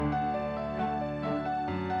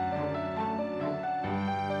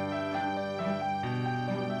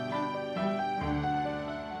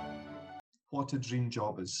what a dream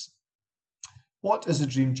job is. What is a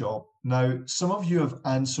dream job? Now, some of you have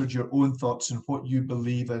answered your own thoughts on what you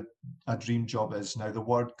believe a dream job is. Now, the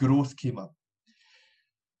word growth came up.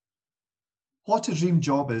 What a dream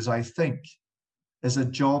job is, I think, is a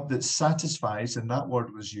job that satisfies, and that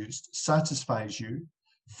word was used, satisfies you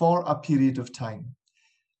for a period of time.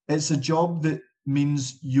 It's a job that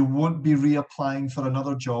means you won't be reapplying for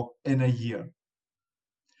another job in a year.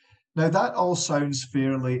 Now, that all sounds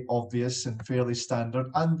fairly obvious and fairly standard.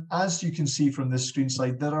 And as you can see from this screen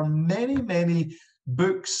slide, there are many, many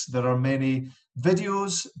books, there are many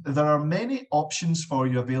videos, there are many options for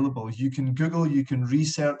you available. You can Google, you can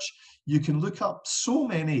research, you can look up so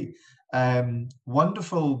many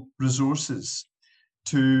wonderful resources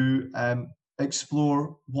to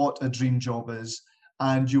explore what a dream job is.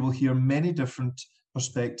 And you will hear many different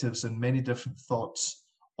perspectives and many different thoughts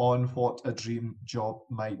on what a dream job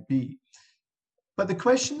might be. But the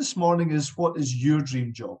question this morning is, what is your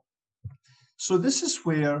dream job? So this is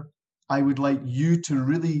where I would like you to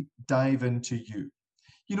really dive into you.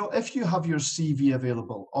 You know, if you have your CV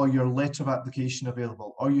available or your letter of application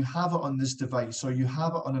available, or you have it on this device or you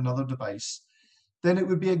have it on another device, then it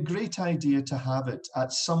would be a great idea to have it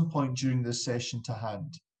at some point during this session to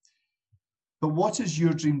hand. But what is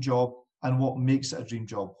your dream job and what makes it a dream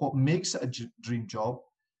job? What makes it a dream job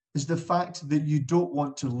is the fact that you don't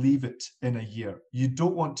want to leave it in a year. You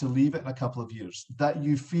don't want to leave it in a couple of years, that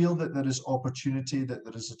you feel that there is opportunity, that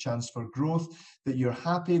there is a chance for growth, that you're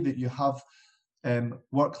happy, that you have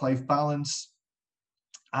work-life balance,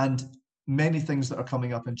 and many things that are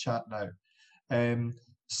coming up in chat now.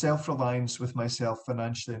 Self-reliance with myself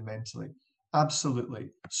financially and mentally. Absolutely.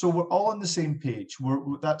 So we're all on the same page.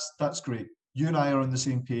 That's great. You and I are on the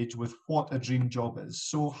same page with what a dream job is.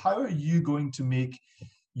 So how are you going to make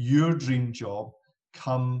your dream job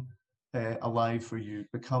come alive for you,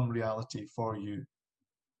 become reality for you?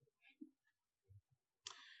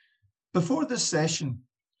 Before this session,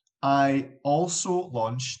 I also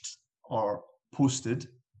launched or posted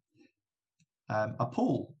a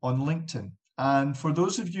poll on LinkedIn. And for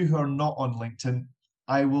those of you who are not on LinkedIn,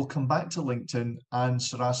 I will come back to LinkedIn and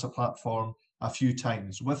Sarasa platform a few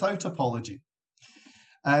times without apology.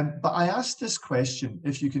 But I asked this question,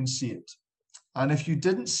 if you can see it. And if you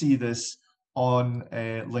didn't see this on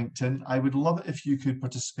LinkedIn, I would love it if you could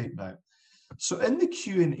participate now. So in the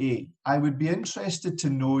Q&A, I would be interested to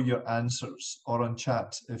know your answers, or on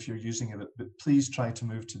chat if you're using it, but please try to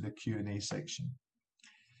move to the Q&A section.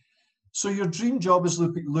 So your dream job is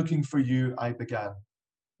looking for you, I began.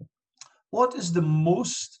 What is the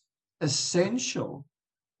most essential?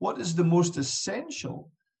 What is the most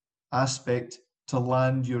essential aspect to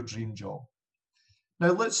land your dream job? Now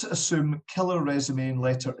let's assume killer resume and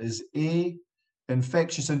letter is A,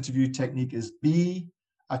 infectious interview technique is B,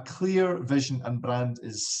 a clear vision and brand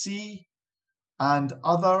is C, and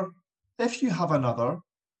other. If you have another,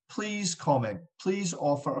 please comment, please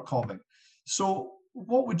offer a comment. So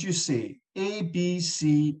what would you say? A, B,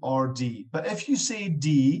 C, or D? But if you say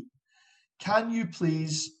D, can you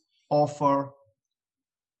please offer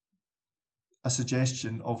a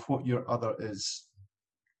suggestion of what your other is?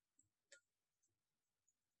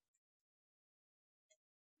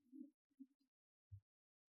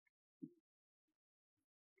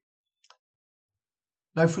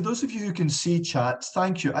 Now, for those of you who can see chat,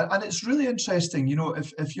 thank you. And it's really interesting, you know,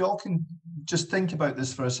 if you all can just think about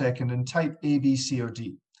this for a second and type A, B, C, or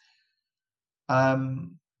D.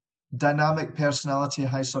 Dynamic personality,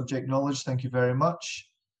 high subject knowledge, thank you very much.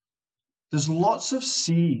 There's lots of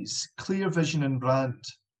C's, clear vision and brand.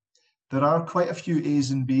 There are quite a few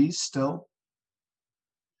A's and B's still.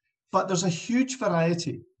 But there's a huge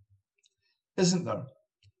variety, isn't there?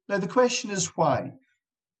 Now, the question is why?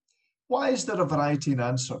 Why is there a variety in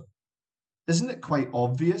answer? Isn't it quite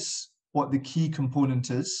obvious what the key component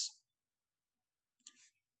is?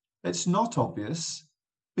 It's not obvious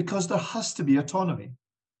because there has to be autonomy.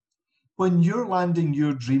 When you're landing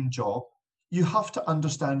your dream job, you have to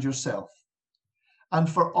understand yourself. And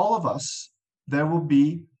for all of us, there will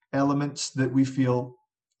be elements that we feel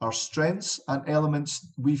are strengths and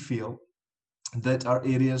elements we feel that are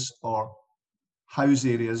areas or house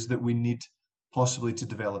areas that we need possibly to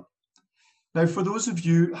develop. Now, for those of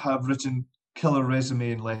you who have written killer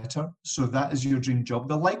resume and letter, so that is your dream job,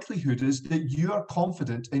 the likelihood is that you are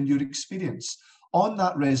confident in your experience. On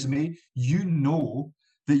that resume, you know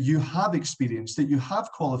that you have experience, that you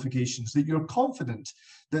have qualifications, that you're confident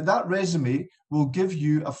that that resume will give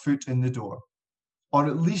you a foot in the door, or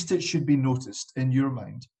at least it should be noticed in your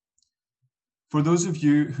mind. For those of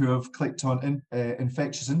you who have clicked on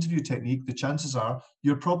infectious interview technique, the chances are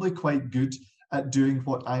you're probably quite good at doing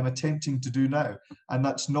what I'm attempting to do now. And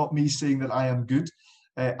that's not me saying that I am good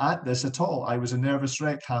at this at all. I was a nervous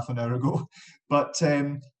wreck half an hour ago. But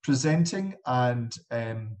presenting and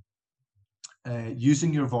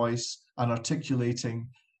using your voice and articulating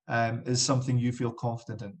is something you feel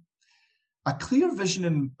confident in. A clear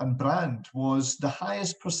vision and brand was the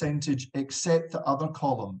highest percentage except the other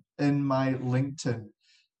column in my LinkedIn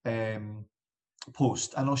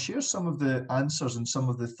post. And I'll share some of the answers and some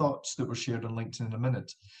of the thoughts that were shared on LinkedIn in a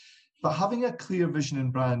minute. But having a clear vision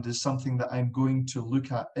and brand is something that I'm going to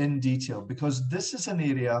look at in detail, because this is an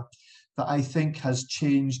area that I think has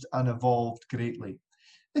changed and evolved greatly.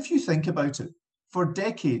 If you think about it, for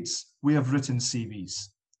decades, we have written CVs.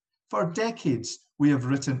 For decades, we have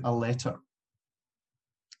written a letter.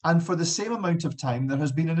 And for the same amount of time, there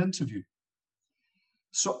has been an interview.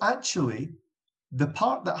 So actually, the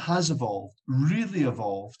part that has evolved, really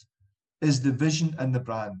evolved, is the vision and the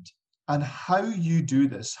brand. And how you do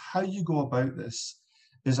this, how you go about this,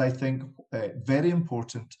 is, I think, very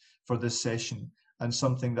important for this session, and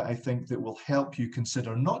something that I think that will help you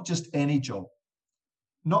consider not just any job,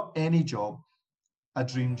 not any job, a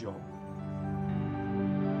dream job.